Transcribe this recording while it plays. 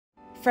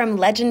From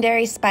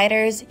legendary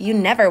spiders you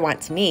never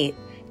want to meet,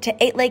 to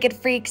eight-legged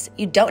freaks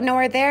you don't know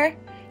are there,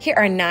 here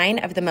are 9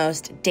 of the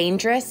most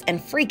dangerous and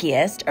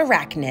freakiest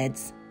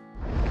arachnids.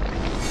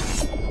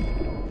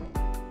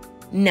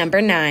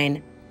 Number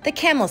 9. The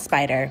camel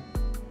spider.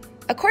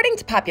 According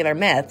to popular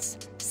myths,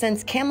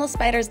 since camel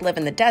spiders live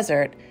in the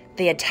desert,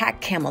 they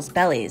attack camels'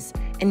 bellies,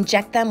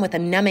 inject them with a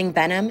numbing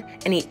venom,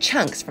 and eat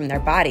chunks from their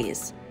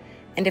bodies.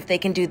 And if they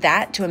can do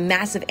that to a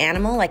massive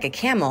animal like a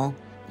camel,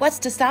 what's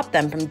to stop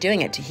them from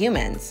doing it to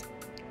humans?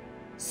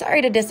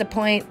 Sorry to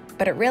disappoint,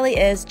 but it really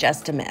is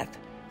just a myth.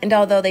 And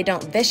although they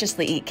don't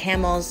viciously eat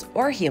camels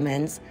or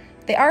humans,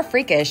 they are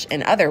freakish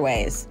in other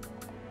ways.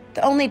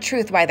 The only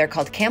truth why they're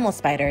called camel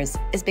spiders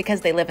is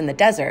because they live in the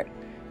desert,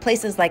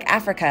 places like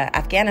Africa,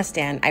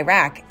 Afghanistan,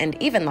 Iraq, and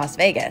even Las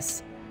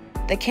Vegas.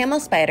 The camel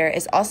spider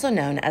is also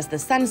known as the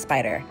sun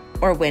spider,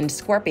 or winged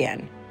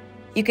scorpion.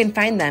 You can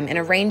find them in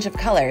a range of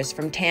colors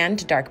from tan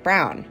to dark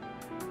brown.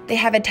 They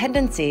have a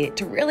tendency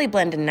to really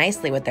blend in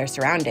nicely with their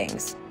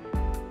surroundings.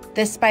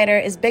 This spider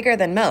is bigger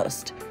than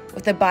most,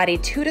 with a body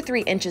 2 to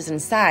 3 inches in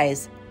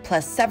size,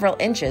 plus several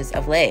inches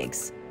of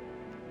legs.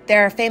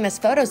 There are famous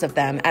photos of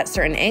them at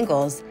certain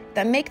angles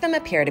that make them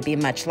appear to be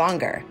much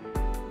longer.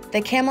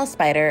 The camel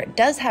spider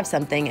does have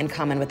something in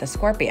common with the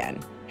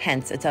scorpion,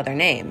 hence its other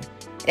name.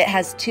 It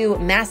has 2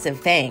 massive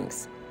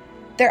fangs.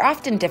 They're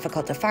often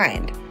difficult to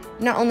find.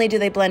 Not only do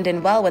they blend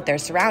in well with their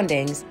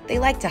surroundings, they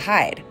like to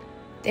hide.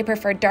 They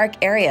prefer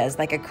dark areas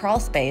like a crawl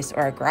space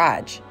or a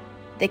garage.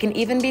 They can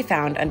even be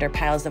found under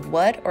piles of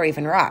wood or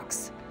even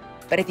rocks.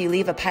 But if you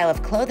leave a pile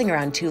of clothing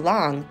around too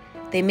long,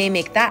 they may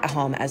make that a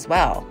home as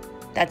well.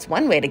 That's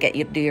one way to get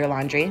you to do your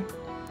laundry.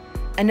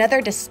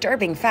 Another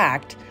disturbing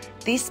fact,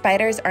 these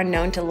spiders are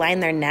known to line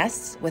their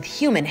nests with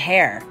human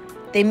hair.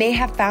 They may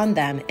have found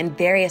them in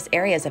various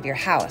areas of your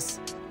house,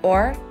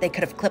 or they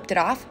could have clipped it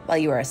off while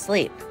you were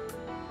asleep.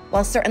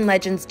 While certain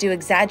legends do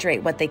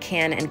exaggerate what they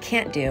can and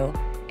can't do,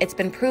 it's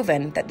been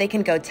proven that they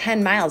can go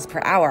 10 miles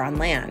per hour on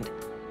land,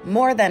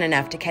 more than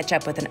enough to catch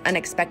up with an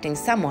unexpecting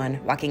someone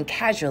walking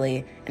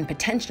casually and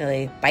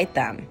potentially bite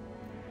them.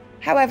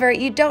 However,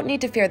 you don't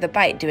need to fear the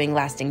bite doing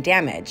lasting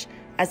damage,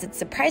 as it's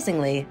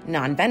surprisingly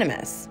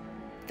non-venomous.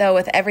 Though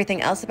with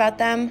everything else about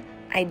them,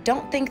 I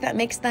don't think that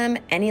makes them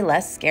any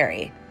less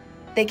scary.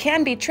 They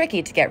can be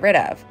tricky to get rid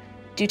of,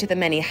 due to the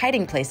many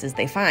hiding places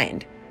they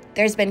find.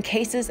 There's been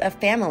cases of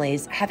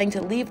families having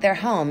to leave their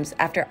homes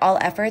after all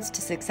efforts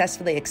to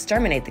successfully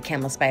exterminate the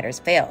camel spiders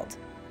failed.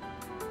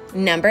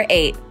 Number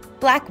 8.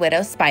 Black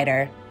widow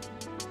spider.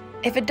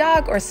 If a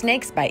dog or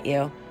snakes bite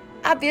you,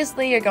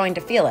 obviously you're going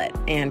to feel it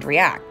and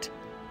react.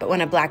 But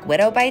when a black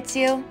widow bites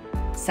you,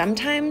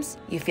 sometimes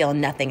you feel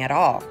nothing at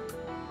all.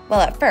 Well,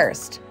 at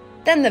first,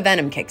 then the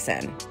venom kicks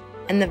in.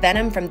 And the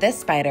venom from this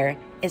spider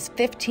is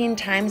 15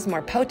 times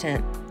more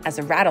potent as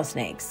a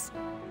rattlesnake's.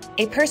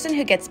 A person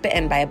who gets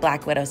bitten by a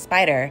black widow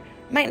spider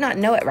might not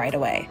know it right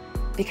away,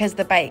 because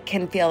the bite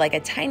can feel like a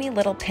tiny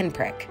little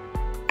pinprick.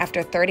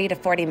 After 30 to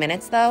 40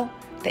 minutes, though,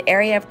 the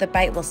area of the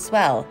bite will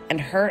swell and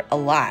hurt a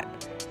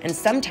lot, and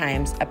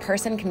sometimes a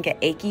person can get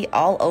achy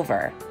all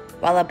over.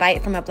 While a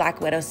bite from a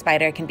black widow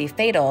spider can be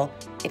fatal,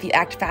 if you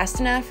act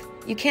fast enough,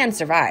 you can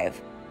survive.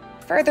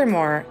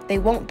 Furthermore, they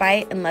won't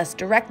bite unless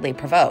directly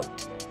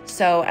provoked.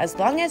 So as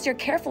long as you're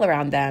careful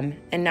around them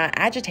and not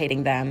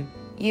agitating them,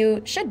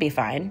 you should be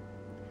fine.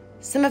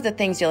 Some of the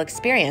things you'll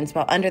experience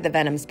while under the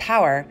venom's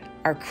power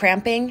are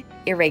cramping,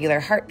 irregular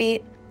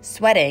heartbeat,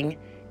 sweating,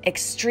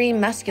 extreme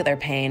muscular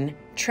pain,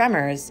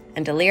 tremors,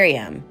 and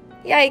delirium.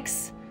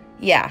 Yikes!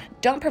 Yeah,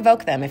 don't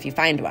provoke them if you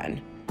find one.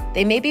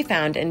 They may be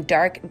found in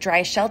dark,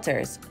 dry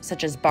shelters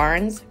such as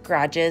barns,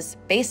 garages,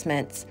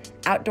 basements,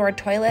 outdoor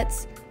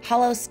toilets,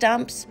 hollow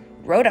stumps,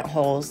 rodent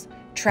holes,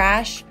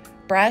 trash,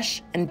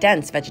 brush, and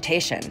dense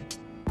vegetation.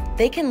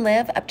 They can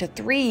live up to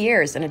 3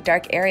 years in a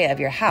dark area of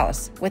your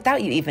house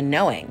without you even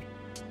knowing.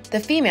 The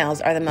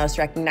females are the most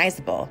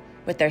recognizable,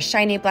 with their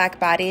shiny black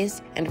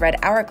bodies and red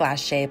hourglass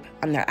shape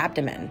on their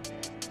abdomen.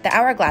 The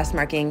hourglass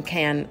marking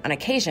can, on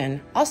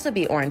occasion, also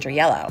be orange or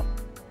yellow.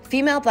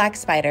 Female black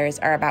spiders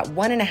are about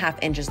 1.5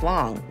 inches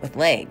long with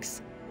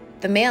legs.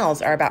 The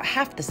males are about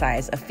half the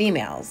size of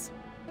females.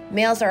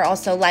 Males are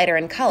also lighter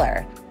in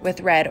color,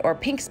 with red or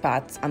pink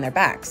spots on their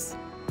backs.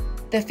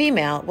 The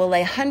female will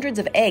lay hundreds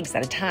of eggs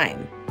at a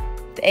time.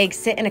 The eggs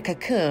sit in a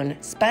cocoon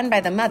spun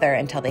by the mother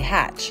until they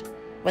hatch.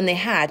 When they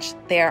hatch,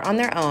 they are on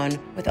their own,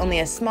 with only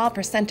a small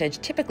percentage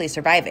typically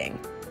surviving.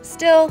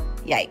 Still,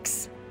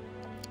 yikes.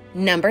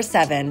 Number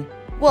 7.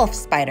 Wolf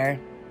spider.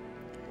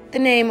 The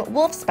name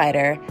wolf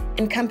spider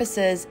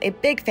encompasses a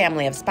big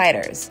family of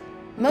spiders,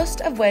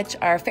 most of which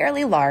are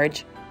fairly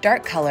large,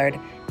 dark-colored,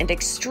 and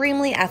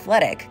extremely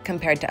athletic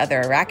compared to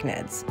other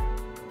arachnids.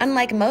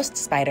 Unlike most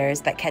spiders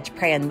that catch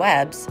prey in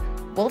webs,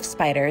 wolf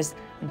spiders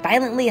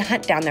violently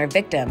hunt down their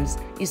victims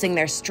using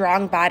their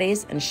strong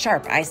bodies and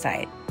sharp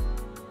eyesight.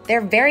 They're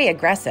very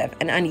aggressive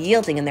and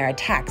unyielding in their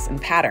attacks and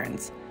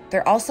patterns.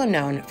 They're also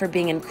known for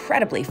being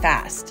incredibly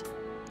fast.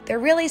 They're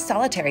really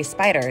solitary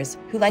spiders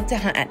who like to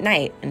hunt at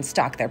night and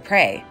stalk their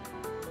prey.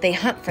 They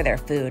hunt for their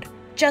food,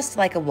 just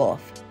like a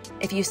wolf.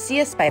 If you see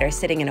a spider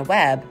sitting in a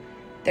web,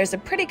 there's a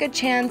pretty good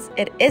chance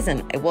it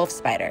isn't a wolf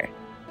spider.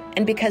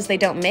 And because they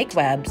don't make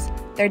webs,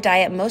 their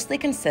diet mostly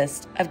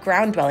consists of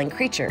ground-dwelling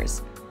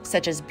creatures,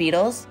 such as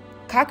beetles,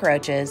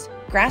 cockroaches,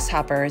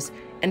 grasshoppers,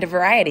 and a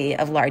variety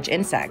of large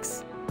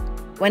insects.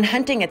 When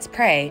hunting its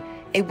prey,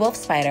 a wolf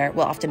spider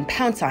will often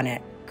pounce on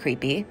it.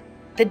 Creepy.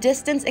 The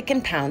distance it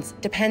can pounce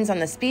depends on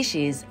the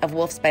species of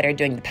wolf spider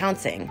doing the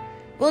pouncing.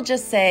 We'll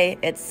just say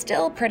it's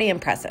still pretty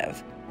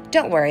impressive.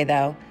 Don't worry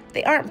though,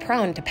 they aren't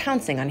prone to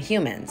pouncing on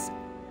humans.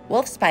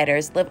 Wolf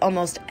spiders live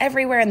almost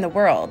everywhere in the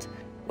world,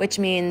 which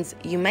means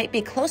you might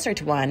be closer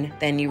to one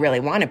than you really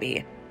want to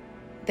be.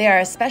 They are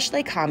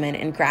especially common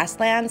in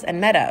grasslands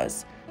and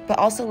meadows, but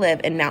also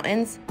live in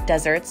mountains,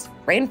 deserts,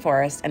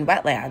 rainforests, and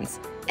wetlands,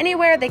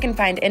 anywhere they can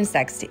find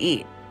insects to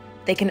eat.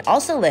 They can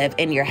also live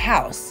in your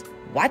house.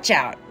 Watch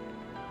out!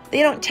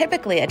 They don't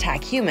typically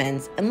attack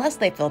humans unless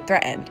they feel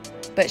threatened,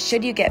 but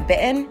should you get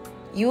bitten,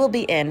 you will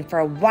be in for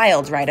a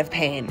wild ride of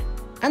pain.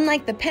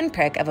 Unlike the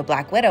pinprick of a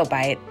black widow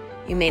bite,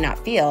 you may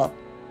not feel,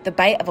 the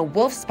bite of a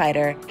wolf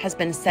spider has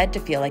been said to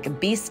feel like a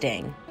bee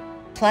sting.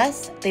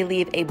 Plus, they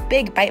leave a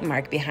big bite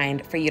mark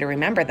behind for you to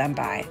remember them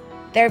by.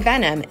 Their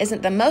venom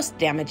isn't the most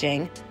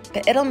damaging,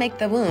 but it'll make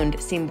the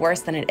wound seem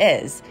worse than it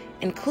is,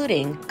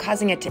 including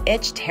causing it to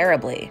itch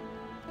terribly.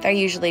 They're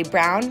usually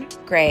brown,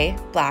 gray,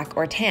 black,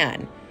 or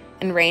tan,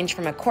 and range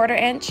from a 1/4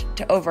 inch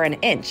to over an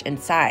inch in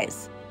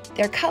size.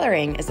 Their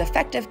coloring is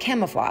effective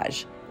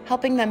camouflage,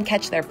 helping them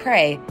catch their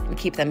prey and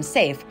keep them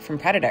safe from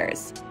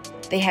predators.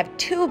 They have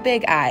 2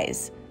 big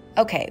eyes.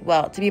 Okay,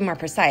 well, to be more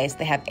precise,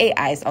 they have 8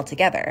 eyes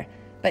altogether,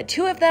 but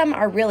 2 of them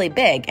are really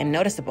big and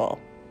noticeable.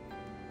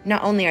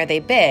 Not only are they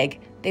big,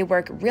 they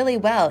work really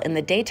well in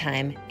the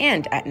daytime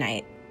and at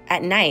night.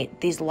 At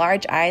night, these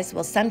large eyes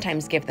will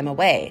sometimes give them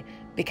away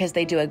because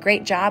they do a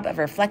great job of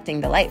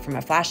reflecting the light from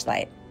a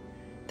flashlight.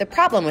 The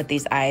problem with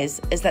these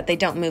eyes is that they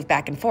don't move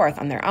back and forth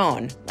on their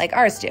own, like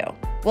ours do.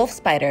 Wolf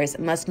spiders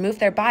must move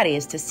their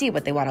bodies to see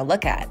what they want to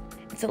look at.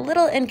 It's a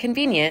little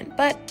inconvenient,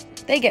 but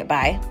they get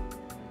by.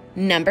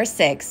 Number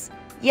 6,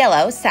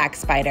 yellow sac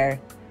spider.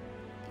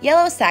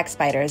 Yellow sac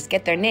spiders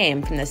get their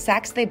name from the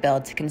sacs they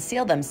build to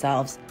conceal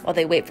themselves while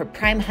they wait for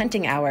prime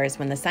hunting hours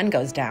when the sun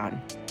goes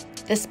down.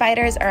 The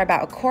spiders are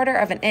about a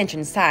 1/4 of an inch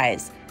in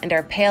size and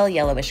are pale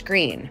yellowish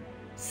green.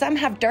 Some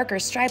have darker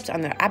stripes on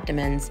their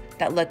abdomens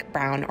that look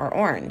brown or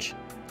orange.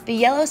 The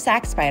yellow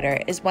sac spider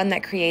is one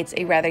that creates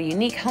a rather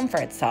unique home for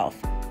itself.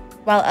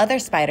 While other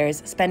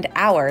spiders spend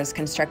hours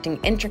constructing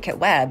intricate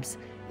webs,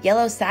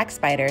 yellow sac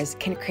spiders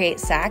can create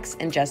sacs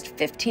in just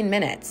 15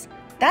 minutes.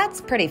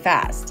 That's pretty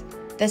fast.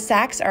 The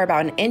sacs are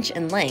about an inch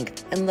in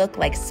length and look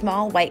like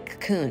small white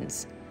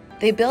cocoons.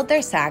 They build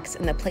their sacs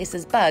in the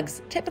places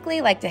bugs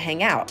typically like to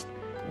hang out: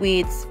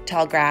 weeds,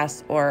 tall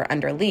grass, or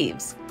under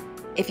leaves.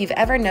 If you've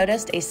ever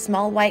noticed a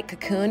small white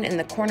cocoon in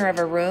the corner of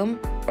a room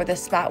or the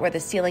spot where the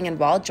ceiling and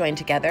wall join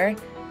together,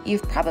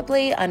 you've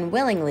probably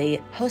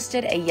unwillingly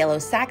hosted a yellow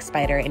sac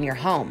spider in your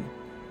home.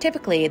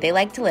 Typically, they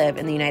like to live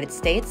in the United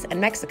States and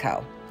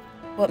Mexico.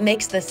 What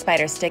makes this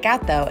spider stick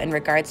out, though, in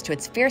regards to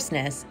its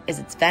fierceness, is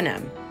its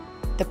venom.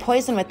 The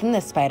poison within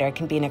this spider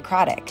can be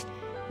necrotic,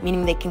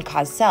 meaning they can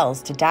cause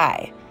cells to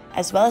die,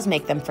 as well as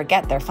make them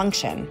forget their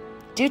function.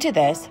 Due to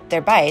this,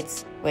 their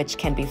bites, which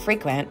can be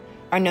frequent,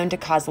 are known to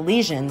cause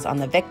lesions on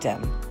the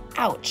victim.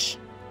 Ouch!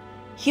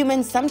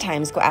 Humans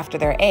sometimes go after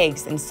their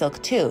eggs in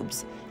silk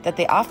tubes that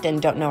they often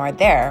don't know are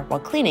there while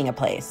cleaning a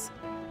place.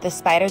 The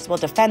spiders will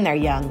defend their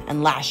young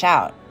and lash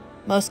out.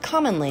 Most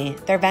commonly,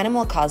 their venom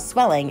will cause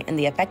swelling in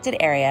the affected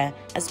area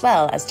as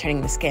well as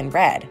turning the skin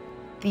red.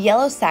 The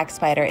yellow sac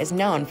spider is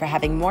known for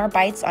having more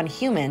bites on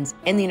humans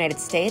in the United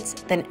States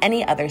than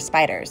any other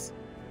spiders.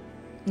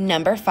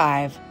 Number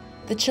 5,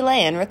 the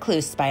Chilean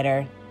recluse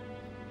spider.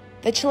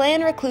 The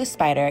Chilean recluse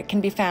spider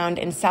can be found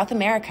in South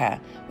America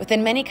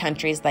within many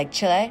countries like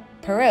Chile,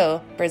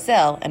 Peru,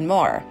 Brazil, and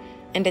more,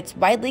 and it's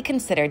widely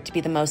considered to be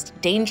the most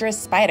dangerous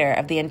spider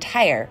of the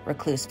entire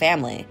recluse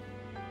family.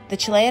 The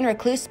Chilean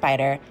recluse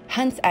spider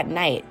hunts at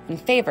night and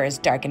favors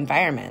dark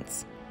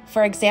environments.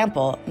 For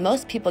example,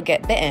 most people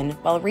get bitten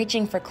while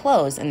reaching for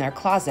clothes in their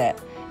closet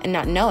and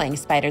not knowing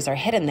spiders are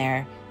hidden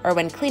there, or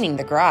when cleaning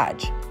the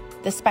garage.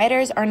 The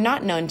spiders are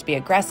not known to be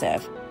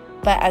aggressive,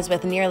 but as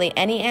with nearly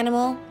any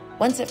animal,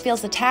 once it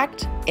feels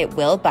attacked, it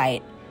will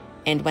bite.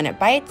 And when it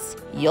bites,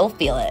 you'll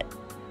feel it.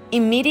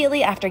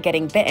 Immediately after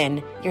getting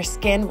bitten, your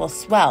skin will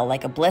swell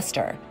like a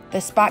blister.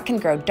 The spot can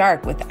grow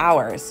dark with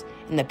hours,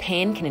 and the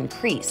pain can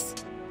increase.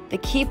 The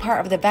key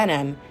part of the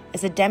venom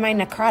is a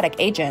demi-necrotic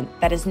agent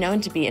that is known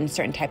to be in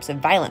certain types of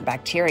violent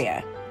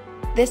bacteria.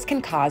 This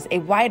can cause a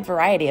wide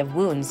variety of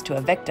wounds to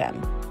a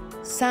victim.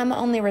 Some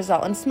only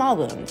result in small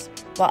wounds,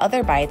 while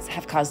other bites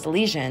have caused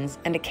lesions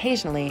and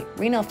occasionally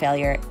renal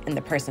failure in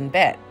the person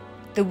bit.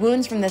 The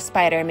wounds from this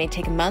spider may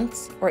take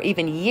months or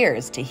even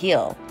years to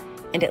heal,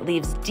 and it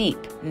leaves deep,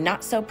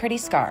 not-so-pretty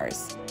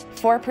scars.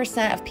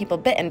 4% of people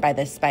bitten by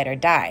this spider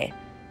die.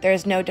 There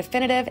is no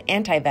definitive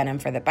anti-venom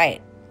for the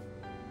bite.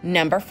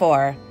 Number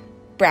 4,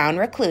 brown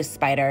recluse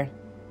spider.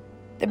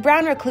 The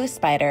brown recluse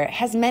spider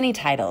has many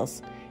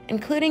titles,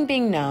 including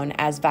being known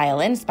as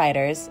violin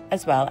spiders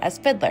as well as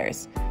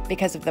fiddlers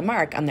because of the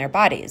mark on their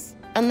bodies.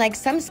 Unlike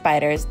some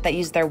spiders that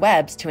use their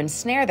webs to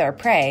ensnare their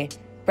prey,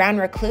 brown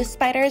recluse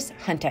spiders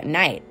hunt at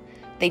night.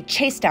 They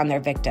chase down their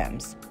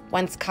victims.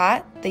 Once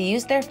caught, they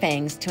use their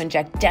fangs to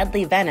inject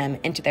deadly venom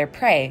into their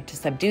prey to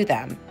subdue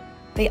them.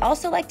 They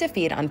also like to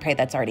feed on prey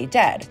that's already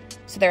dead,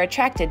 so they're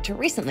attracted to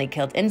recently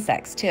killed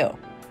insects too.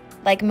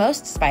 Like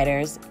most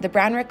spiders, the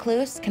brown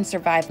recluse can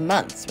survive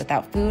months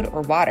without food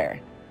or water.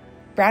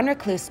 Brown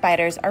recluse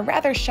spiders are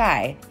rather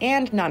shy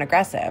and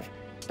non-aggressive,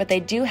 but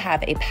they do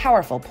have a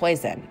powerful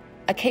poison.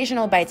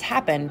 Occasional bites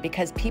happen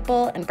because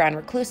people and brown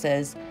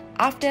recluses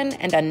often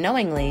and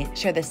unknowingly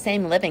share the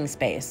same living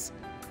space.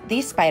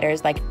 These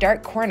spiders like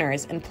dark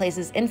corners and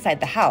places inside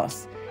the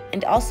house,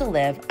 and also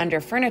live under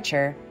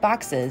furniture,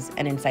 boxes,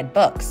 and inside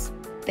books.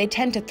 They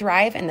tend to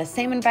thrive in the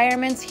same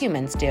environments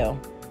humans do.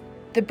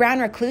 The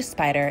brown recluse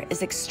spider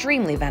is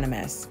extremely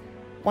venomous,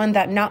 one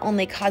that not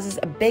only causes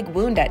a big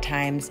wound at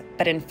times,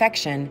 but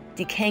infection,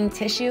 decaying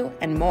tissue,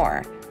 and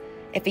more.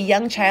 If a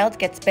young child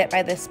gets bit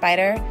by this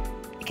spider,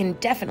 it can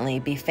definitely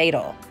be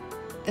fatal.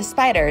 The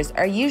spiders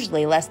are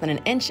usually less than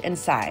an inch in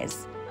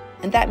size,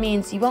 and that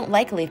means you won't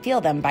likely feel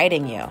them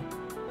biting you.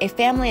 A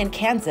family in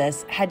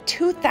Kansas had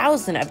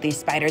 2,000 of these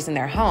spiders in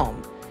their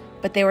home,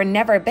 but they were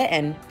never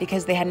bitten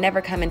because they had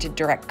never come into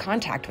direct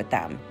contact with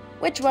them,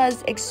 which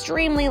was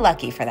extremely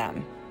lucky for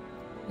them.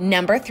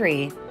 Number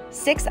 3,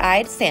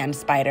 six-eyed sand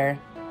spider.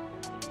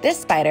 This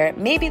spider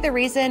may be the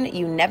reason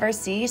you never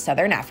see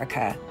Southern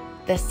Africa.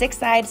 The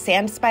six-eyed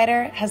sand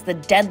spider has the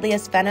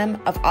deadliest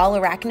venom of all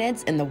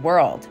arachnids in the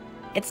world.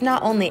 It's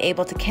not only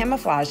able to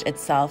camouflage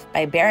itself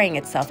by burying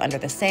itself under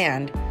the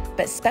sand,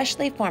 but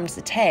specially formed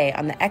setae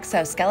on the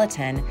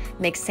exoskeleton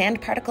makes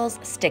sand particles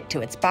stick to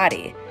its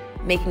body,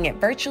 making it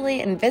virtually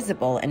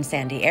invisible in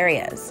sandy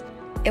areas.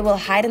 It will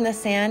hide in the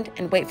sand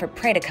and wait for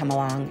prey to come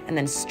along and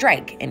then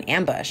strike in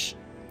ambush.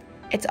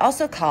 It's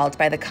also called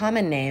by the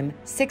common name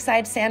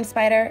six-eyed sand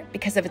spider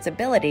because of its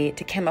ability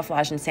to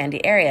camouflage in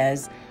sandy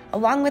areas,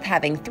 along with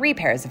having 3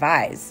 pairs of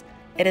eyes.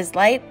 It is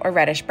light or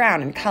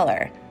reddish-brown in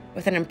color,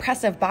 with an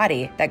impressive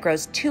body that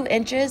grows 2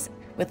 inches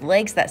with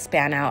legs that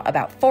span out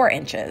about 4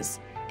 inches.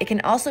 It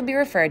can also be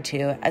referred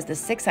to as the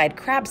six-eyed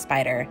crab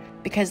spider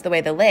because the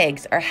way the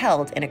legs are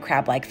held in a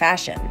crab-like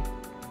fashion.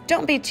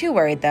 Don't be too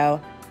worried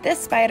though, this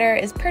spider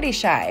is pretty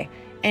shy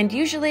and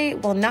usually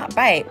will not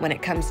bite when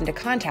it comes into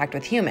contact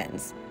with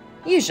humans.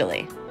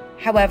 Usually.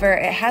 However,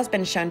 it has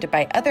been shown to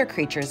bite other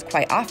creatures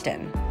quite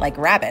often, like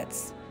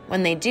rabbits.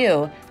 When they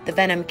do, the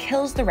venom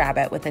kills the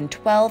rabbit within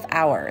 12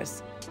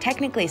 hours.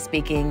 Technically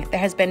speaking, there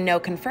has been no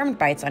confirmed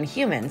bites on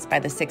humans by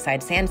the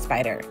six-eyed sand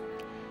spider.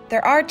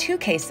 There are 2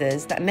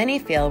 cases that many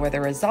feel were the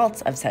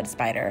results of said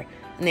spider,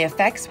 and the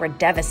effects were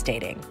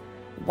devastating.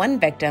 One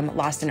victim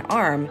lost an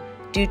arm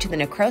due to the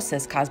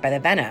necrosis caused by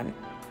the venom,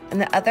 and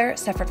the other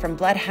suffered from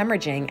blood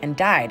hemorrhaging and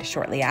died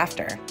shortly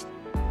after.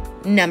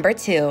 Number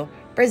 2,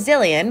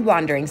 Brazilian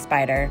wandering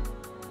spider.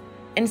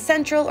 In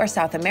Central or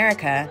South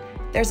America,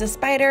 there's a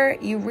spider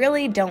you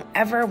really don't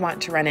ever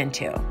want to run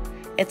into.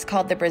 It's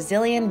called the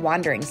Brazilian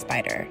wandering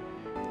spider.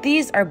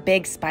 These are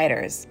big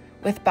spiders,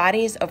 with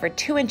bodies over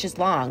 2 inches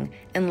long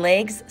and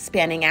legs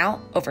spanning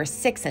out over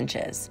 6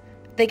 inches.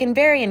 They can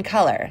vary in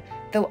color,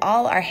 though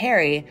all are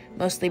hairy,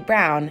 mostly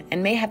brown,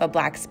 and may have a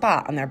black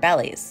spot on their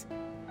bellies.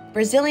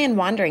 Brazilian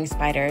wandering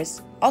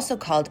spiders, also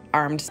called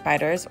armed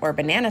spiders or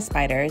banana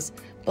spiders,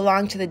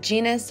 belong to the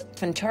genus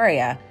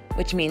Funtoria,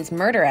 which means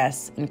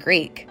murderess in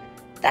Greek.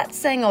 That's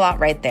saying a lot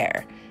right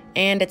there,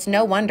 and it's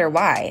no wonder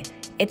why.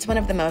 It's one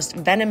of the most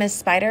venomous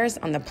spiders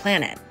on the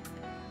planet.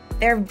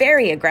 They're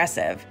very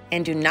aggressive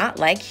and do not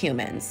like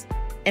humans.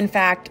 In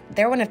fact,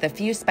 they're one of the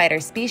few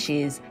spider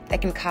species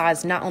that can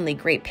cause not only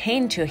great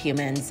pain to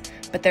humans,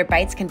 but their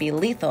bites can be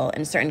lethal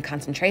in certain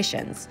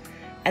concentrations,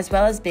 as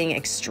well as being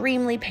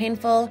extremely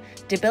painful,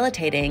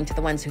 debilitating to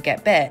the ones who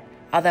get bit,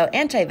 although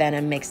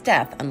antivenom makes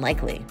death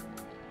unlikely.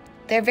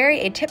 They're very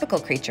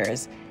atypical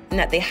creatures in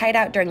that they hide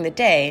out during the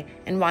day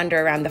and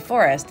wander around the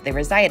forest they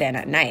reside in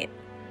at night,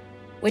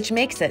 which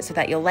makes it so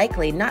that you'll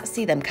likely not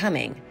see them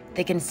coming.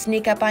 They can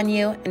sneak up on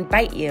you and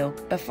bite you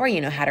before you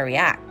know how to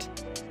react.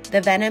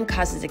 The venom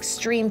causes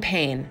extreme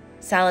pain,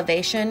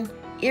 salivation,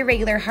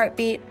 irregular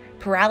heartbeat,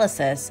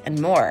 paralysis,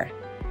 and more.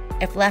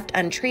 If left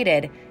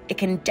untreated, it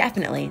can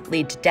definitely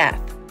lead to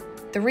death.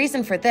 The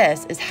reason for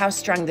this is how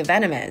strong the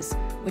venom is,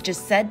 which is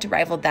said to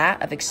rival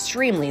that of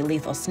extremely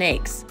lethal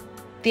snakes.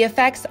 The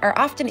effects are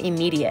often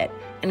immediate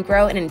and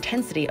grow in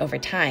intensity over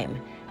time,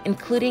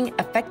 including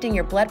affecting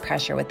your blood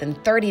pressure within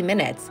 30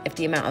 minutes if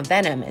the amount of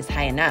venom is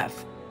high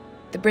enough.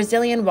 The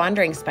Brazilian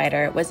wandering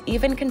spider was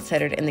even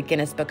considered in the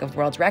Guinness Book of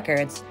World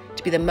Records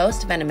to be the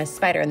most venomous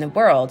spider in the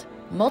world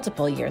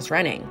multiple years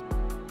running.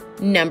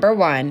 Number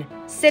 1,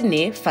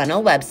 Sydney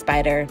funnel web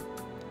spider.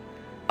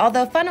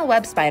 Although funnel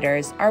web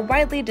spiders are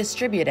widely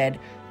distributed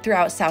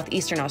throughout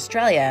southeastern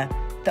Australia,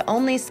 the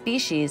only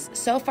species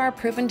so far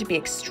proven to be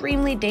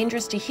extremely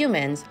dangerous to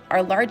humans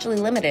are largely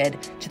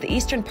limited to the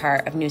eastern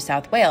part of New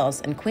South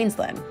Wales and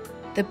Queensland.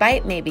 The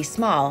bite may be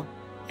small,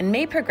 and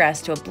may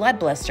progress to a blood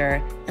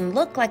blister and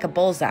look like a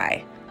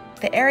bullseye.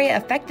 The area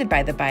affected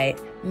by the bite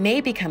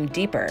may become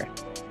deeper.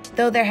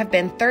 Though there have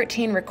been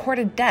 13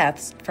 recorded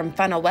deaths from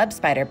funnel web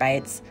spider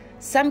bites,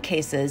 some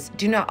cases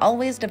do not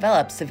always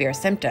develop severe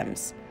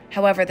symptoms.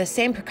 However, the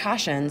same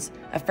precautions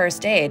of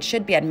first aid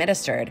should be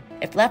administered.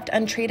 If left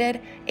untreated,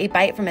 a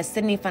bite from a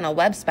Sydney funnel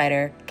web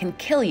spider can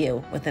kill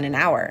you within an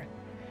hour.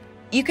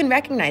 You can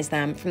recognize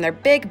them from their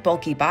big,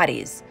 bulky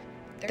bodies.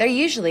 They're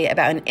usually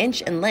about an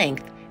inch in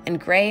length and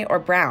gray or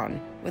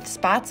brown, with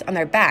spots on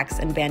their backs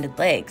and banded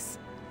legs.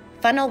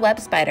 Funnel web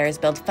spiders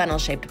build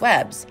funnel-shaped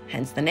webs,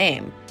 hence the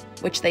name,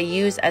 which they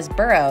use as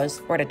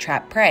burrows or to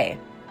trap prey.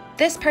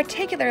 This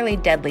particularly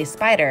deadly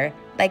spider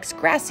likes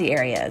grassy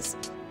areas,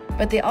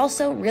 but they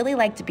also really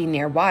like to be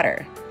near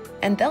water,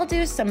 and they'll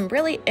do some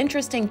really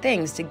interesting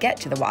things to get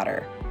to the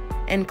water,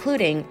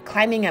 including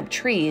climbing up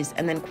trees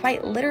and then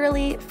quite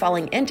literally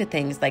falling into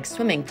things like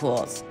swimming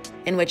pools,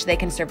 in which they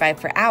can survive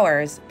for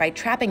hours by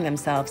trapping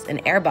themselves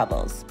in air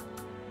bubbles.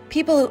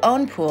 People who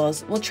own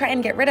pools will try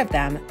and get rid of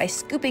them by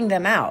scooping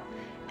them out,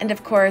 and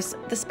of course,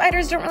 the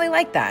spiders don't really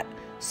like that,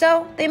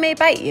 so they may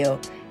bite you,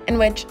 in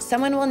which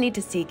someone will need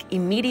to seek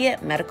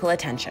immediate medical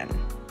attention.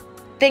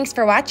 Thanks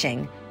for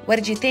watching. What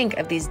did you think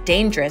of these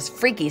dangerous,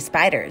 freaky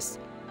spiders?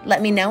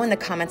 Let me know in the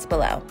comments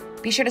below.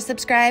 Be sure to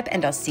subscribe,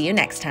 and I'll see you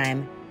next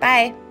time.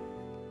 Bye!